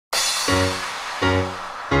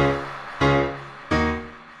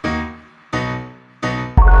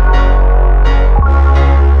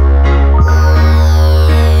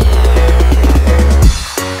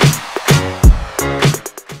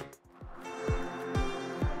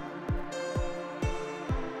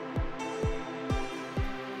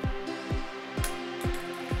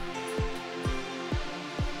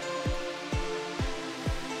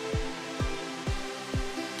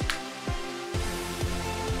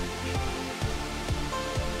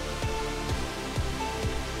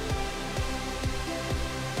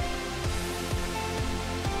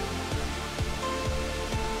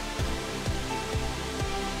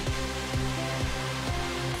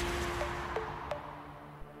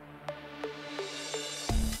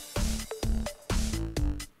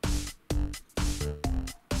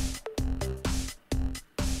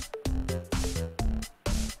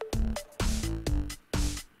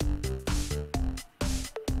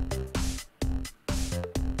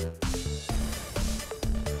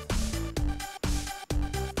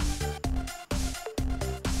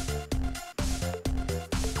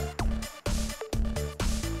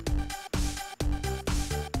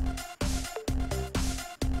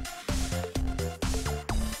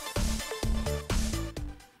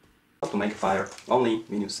To make a fire only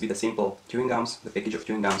we use with the simple chewing gums, the package of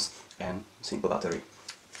chewing gums and simple battery.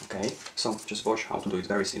 Okay, so just watch how to do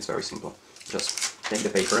it. It's very simple. Just take the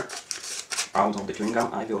paper out of the chewing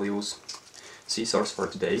gum. I will use scissors for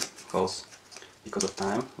today because of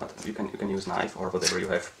time, but you can use knife or whatever you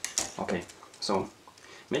have. Okay, so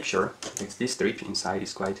make sure that this strip inside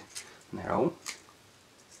is quite narrow.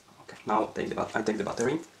 Okay, now I take the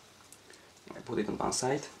battery. I put it on one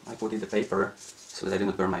side. I put in the paper so that I do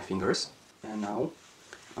not burn my fingers. And now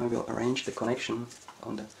I will arrange the connection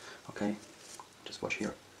on the... Okay, just watch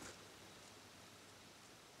here.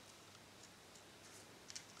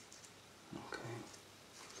 Okay,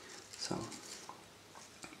 so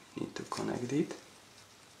need to connect it.